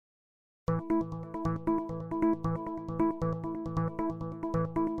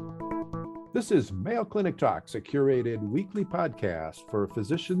This is Mayo Clinic Talks, a curated weekly podcast for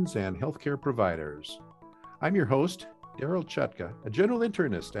physicians and healthcare providers. I'm your host, Daryl Chutka, a general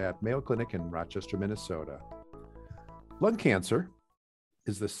internist at Mayo Clinic in Rochester, Minnesota. Lung cancer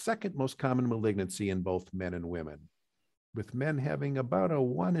is the second most common malignancy in both men and women, with men having about a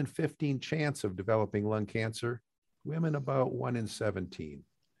 1 in 15 chance of developing lung cancer, women about 1 in 17.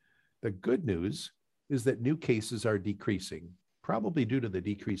 The good news is that new cases are decreasing, probably due to the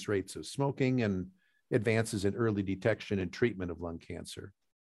decreased rates of smoking and advances in early detection and treatment of lung cancer.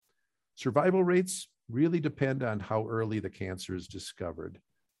 Survival rates really depend on how early the cancer is discovered,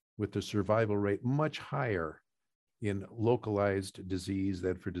 with the survival rate much higher in localized disease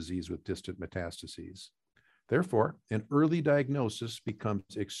than for disease with distant metastases. Therefore, an early diagnosis becomes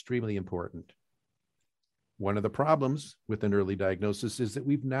extremely important. One of the problems with an early diagnosis is that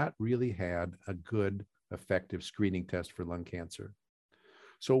we've not really had a good, effective screening test for lung cancer.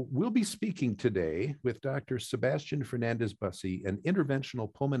 So we'll be speaking today with Dr. Sebastian Fernandez-Bussy, an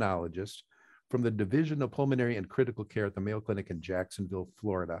interventional pulmonologist from the Division of Pulmonary and Critical Care at the Mayo Clinic in Jacksonville,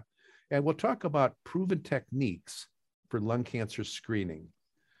 Florida. And we'll talk about proven techniques for lung cancer screening.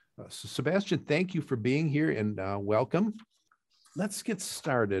 So Sebastian, thank you for being here and welcome. Let's get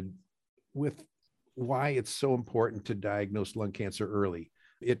started with why it's so important to diagnose lung cancer early.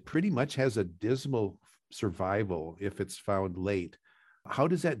 It pretty much has a dismal survival if it's found late. How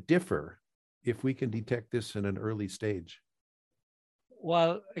does that differ if we can detect this in an early stage?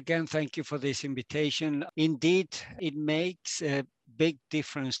 Well, again, thank you for this invitation. Indeed, it makes a big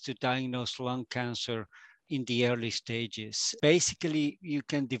difference to diagnose lung cancer in the early stages. Basically, you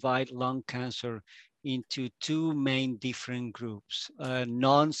can divide lung cancer into two main different groups,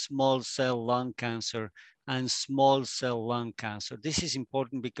 non-small cell lung cancer and small cell lung cancer. This is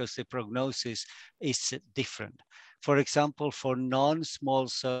important because the prognosis is different. For example, for non-small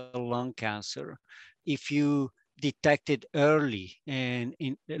cell lung cancer, if you detect it early and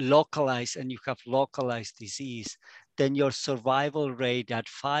localized and you have localized disease, then your survival rate at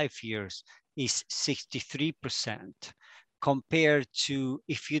 5 years is 63% compared to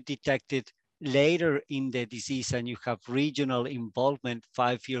if you detect it later in the disease and you have regional involvement,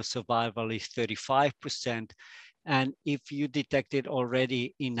 5-year survival is 35%. And if you detect it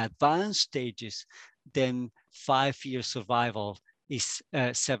already in advanced stages, then 5-year survival is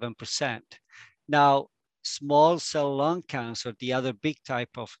 7%. Now, small cell lung cancer, the other big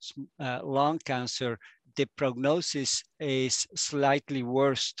type of lung cancer, the prognosis is slightly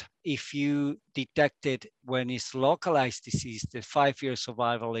worse. If you detect it when it's localized disease, the 5-year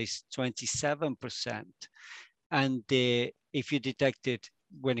survival is 27%. And if you detect it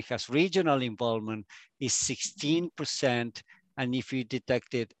when it has regional involvement, is 16%. And if you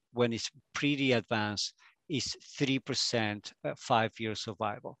detect it when it's pretty advanced, is 3% 5-year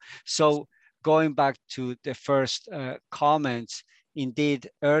survival. So going back to the first comments, indeed,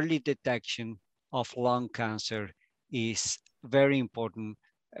 early detection of lung cancer is very important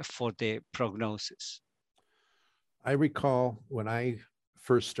for the prognosis. I recall when I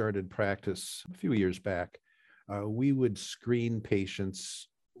first started practice a few years back, we would screen patients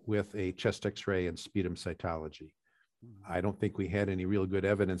with a chest x-ray and sputum cytology. I don't think we had any real good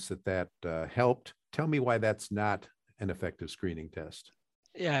evidence that helped. Tell me why that's not an effective screening test.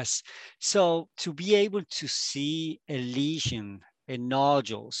 Yes. So to be able to see a lesion, a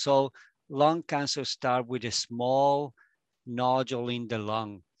nodule, so lung cancer starts with a small nodule in the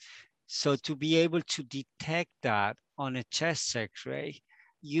lung. So to be able to detect that on a chest x-ray,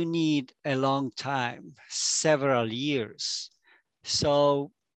 you need a long time, several years.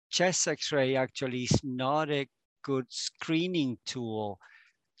 So chest x-ray actually is not a good screening tool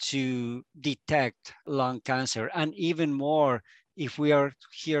to detect lung cancer. And even more, if we are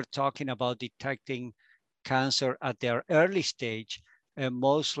here talking about detecting cancer at their early stage,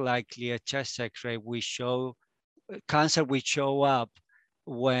 most likely a chest x-ray will show cancer will show up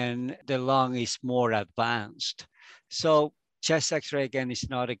when the lung is more advanced. So chest x-ray again is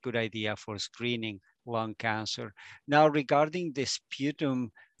not a good idea for screening lung cancer. Now regarding the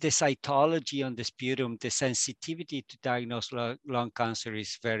sputum, the cytology on the sputum, the sensitivity to diagnose lung cancer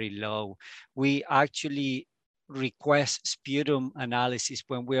is very low. We actually request sputum analysis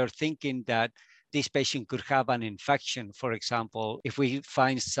when we are thinking that this patient could have an infection. For example, if we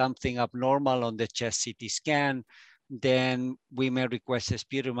find something abnormal on the chest CT scan, then we may request a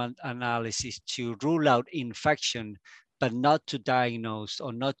sputum analysis to rule out infection, but not to diagnose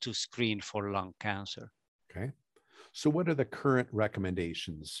or not to screen for lung cancer. Okay. So what are the current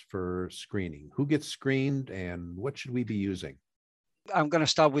recommendations for screening? Who gets screened and what should we be using? I'm going to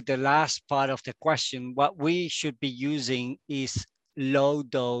start with the last part of the question. What we should be using is low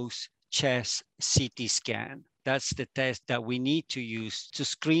dose chest CT scan. That's the test that we need to use to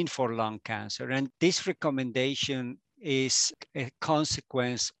screen for lung cancer. And this recommendation is a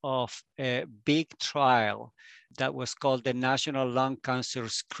consequence of a big trial that was called the National Lung Cancer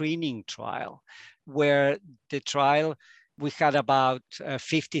Screening Trial, where the trial we had about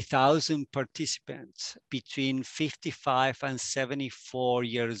 50,000 participants between 55 and 74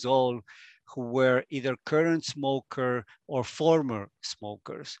 years old who were either current smoker or former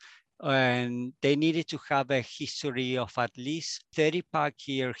smokers. And they needed to have a history of at least 30-pack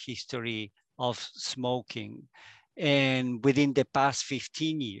year history of smoking and within the past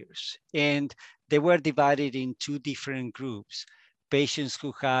 15 years. And they were divided in two different groups: patients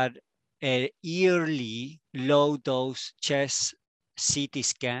who had a yearly low dose chest CT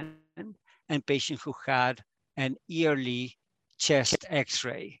scan and patients who had an yearly chest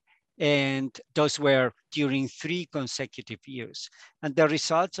X-ray. And those were during 3 consecutive years. And the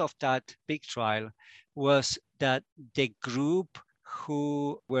results of that big trial was that the group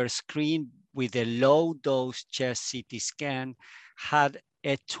who were screened with a low dose chest CT scan had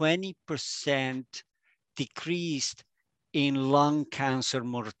a 20% decreased in lung cancer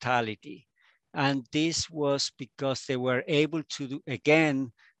mortality. And this was because they were able to,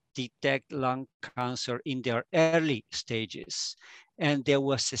 again, detect lung cancer in their early stages. And there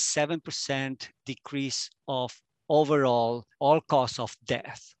was a 7% decrease of overall all-cause of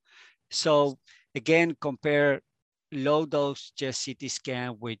death. So again, compare low dose chest CT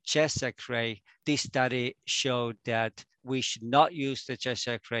scan with chest X-ray. This study showed that we should not use the chest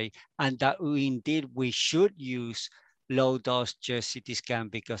X-ray, and that we should use low dose chest CT scan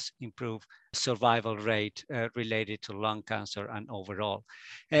because improve survival rate related to lung cancer and overall.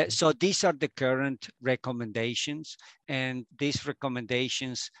 So these are the current recommendations, and these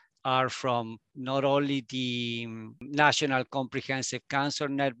recommendations are from not only the National Comprehensive Cancer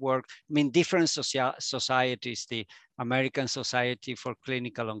Network, I mean, different societies, the American Society for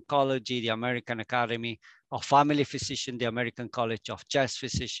Clinical Oncology, the American Academy of Family Physicians, the American College of Chest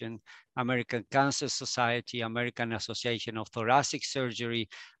Physicians, American Cancer Society, American Association of Thoracic Surgery,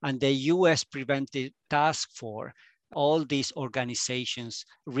 and the US Preventive Task Force. All these organizations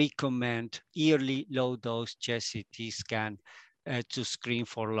recommend yearly low-dose chest CT scan to screen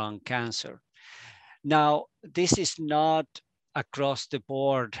for lung cancer. Now, this is not across the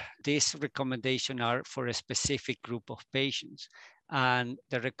board. These recommendations are for a specific group of patients. And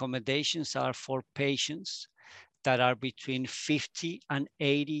the recommendations are for patients that are between 50 and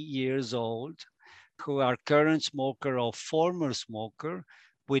 80 years old, who are current smoker or former smoker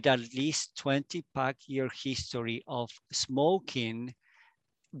with at least 20-pack year history of smoking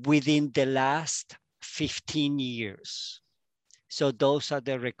within the last 15 years. So those are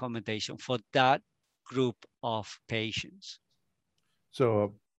the recommendations for that group of patients. So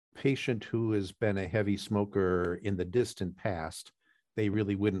a patient who has been a heavy smoker in the distant past, they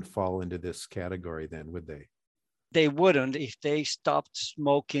really wouldn't fall into this category then, would they? They wouldn't if they stopped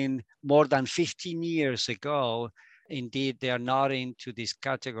smoking more than 15 years ago. Indeed, they are not into this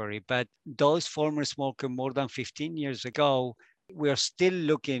category. But those former smokers more than 15 years ago, we are still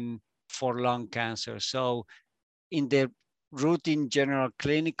looking for lung cancer. So in the routine general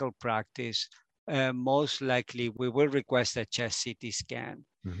clinical practice, most likely we will request a chest CT scan.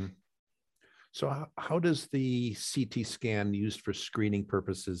 Mm-hmm. So how does the CT scan used for screening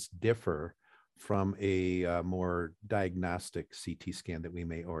purposes differ from a more diagnostic CT scan that we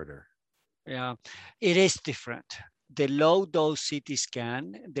may order? Yeah, it is different. The low dose CT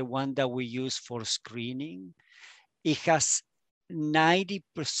scan, the one that we use for screening, it has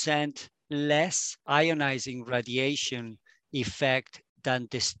 90% less ionizing radiation effect than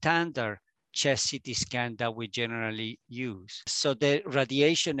the standard chest CT scan that we generally use. So the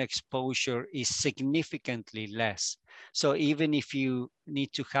radiation exposure is significantly less. So even if you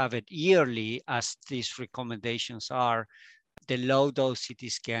need to have it yearly, as these recommendations are, the low dose CT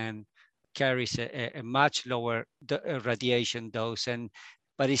scan carries a much lower radiation dose,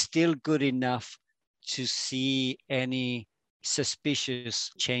 but it's still good enough to see any suspicious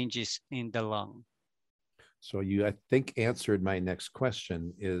changes in the lung. So you, I think, answered my next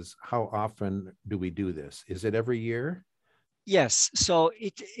question is how often do we do this? Is it every year? Yes, so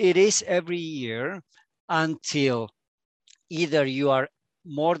it is every year until either you are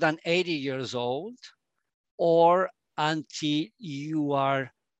more than 80 years old or until you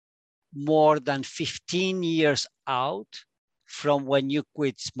are more than 15 years out from when you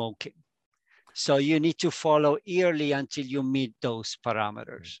quit smoking. So you need to follow yearly until you meet those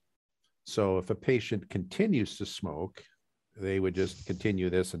parameters. So if a patient continues to smoke they would just continue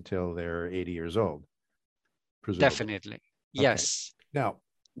this until they're 80 years old, presumably. Definitely. Okay. Yes. Now,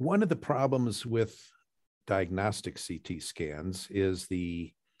 one of the problems with diagnostic CT scans is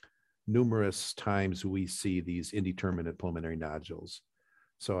the numerous times we see these indeterminate pulmonary nodules.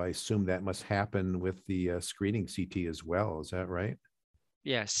 So I assume that must happen with the screening CT as well. Is that right?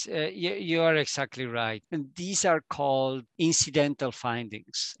 Yes, you are exactly right. And these are called incidental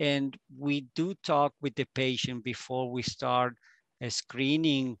findings. And we do talk with the patient before we start a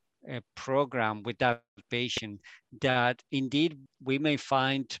screening program with that patient that indeed we may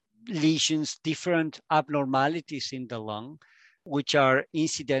find lesions, different abnormalities in the lung, which are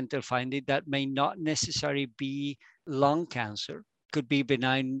incidental findings that may not necessarily be lung cancer. Could be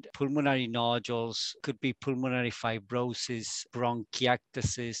benign pulmonary nodules, could be pulmonary fibrosis,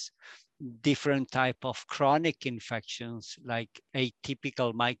 bronchiectasis, different type of chronic infections like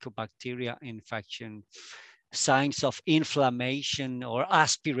atypical mycobacteria infection, signs of inflammation or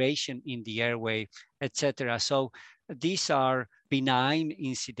aspiration in the airway, etc. So these are benign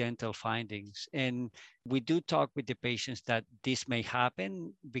incidental findings. And we do talk with the patients that this may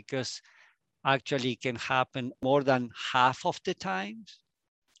happen because actually can happen more than half of the times.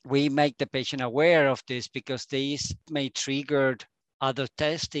 We make the patient aware of this because these may trigger other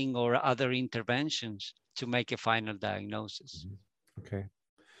testing or other interventions to make a final diagnosis. Okay.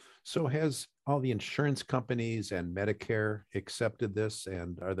 So has all the insurance companies and Medicare accepted this,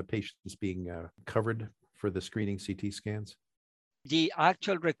 and are the patients being covered for the screening CT scans? The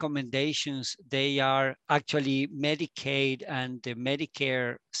actual recommendations, they are actually Medicaid and the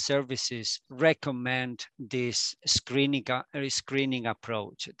Medicare services recommend this screening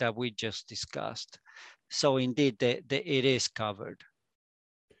approach that we just discussed. So indeed, it is covered.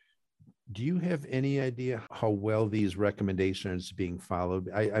 Do you have any idea how well these recommendations are being followed?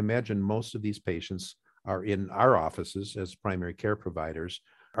 I imagine most of these patients are in our offices as primary care providers.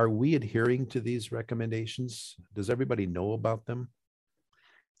 Are we adhering to these recommendations? Does everybody know about them?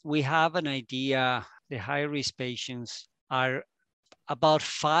 We have an idea. The high risk patients are about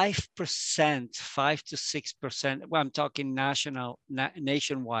 5%, 5 to 6%. Well, I'm talking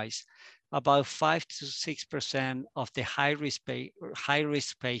nationwide. About 5 to 6% of the high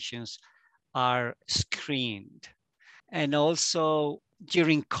risk patients are screened. And also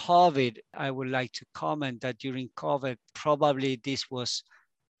during COVID, I would like to comment that during COVID, probably this was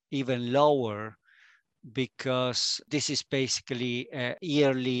even lower because this is basically a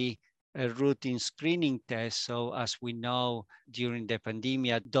yearly routine screening test. So as we know, during the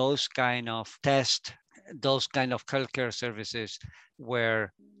pandemic, those kind of tests, those kind of healthcare services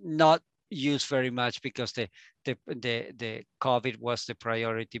were not used very much because the COVID was the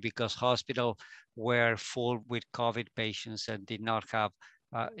priority because hospitals were full with COVID patients and did not have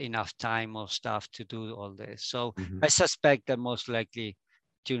enough time or staff to do all this. So I suspect that most likely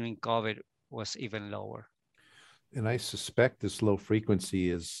during COVID was even lower. And I suspect this low frequency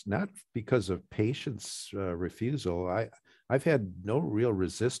is not because of patients' refusal. I've had no real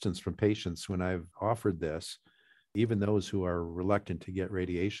resistance from patients when I've offered this. Even those who are reluctant to get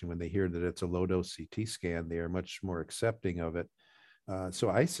radiation, when they hear that it's a low dose CT scan, they are much more accepting of it. So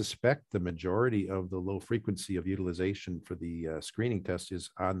I suspect the majority of the low frequency of utilization for the screening test is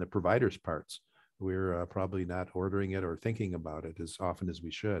on the provider's parts. We're probably not ordering it or thinking about it as often as we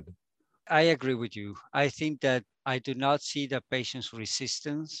should. I agree with you. I think that I do not see the patient's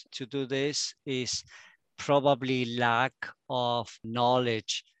resistance to do this is probably lack of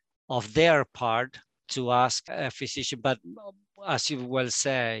knowledge of their part to ask a physician, but as you well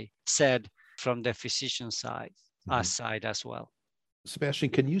said from the physician side, side as well. Sebastian,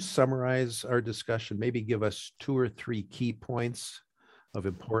 can you summarize our discussion? Maybe give us 2 or 3 key points of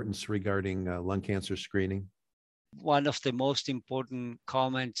importance regarding lung cancer screening. One of the most important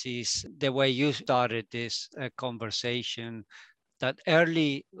comments is the way you started this conversation, that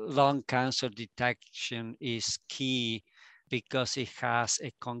early lung cancer detection is key because it has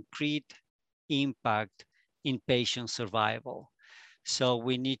a concrete impact in patient survival. So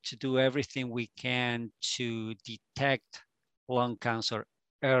we need to do everything we can to detect lung cancer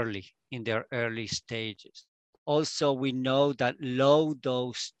early in their early stages. Also, we know that low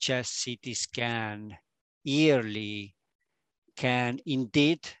dose chest CT scan yearly can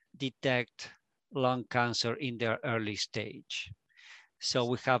indeed detect lung cancer in their early stage. So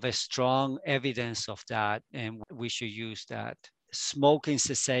we have a strong evidence of that, and we should use that. Smoking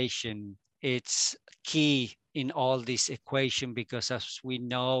cessation, it's key in all this equation because as we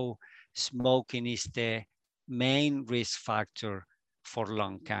know, smoking is the main risk factor for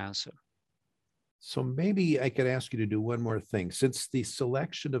lung cancer. So maybe I could ask you to do one more thing. Since the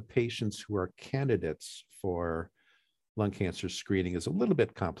selection of patients who are candidates for lung cancer screening is a little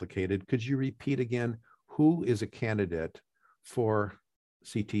bit complicated. Could you repeat again, who is a candidate for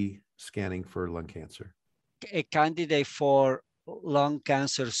CT scanning for lung cancer? A candidate for lung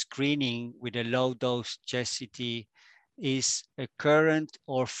cancer screening with a low dose chest CT is a current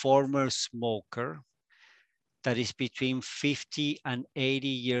or former smoker that is between 50 and 80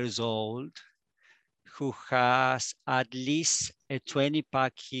 years old, who has at least a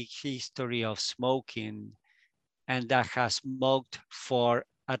 20-pack history of smoking and that has smoked for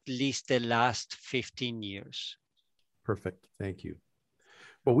at least the last 15 years. Perfect. Thank you.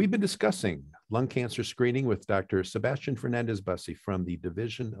 Well, we've been discussing lung cancer screening with Dr. Sebastian Fernandez-Bussey from the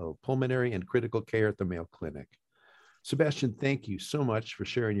Division of Pulmonary and Critical Care at the Mayo Clinic. Sebastian, thank you so much for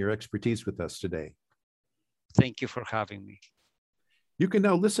sharing your expertise with us today. Thank you for having me. You can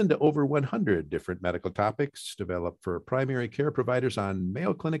now listen to over 100 different medical topics developed for primary care providers on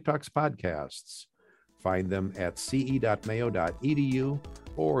Mayo Clinic Talks podcasts. Find them at ce.mayo.edu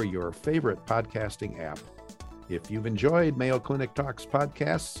or your favorite podcasting app. If you've enjoyed Mayo Clinic Talks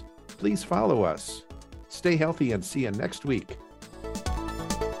podcasts, please follow us. Stay healthy and see you next week.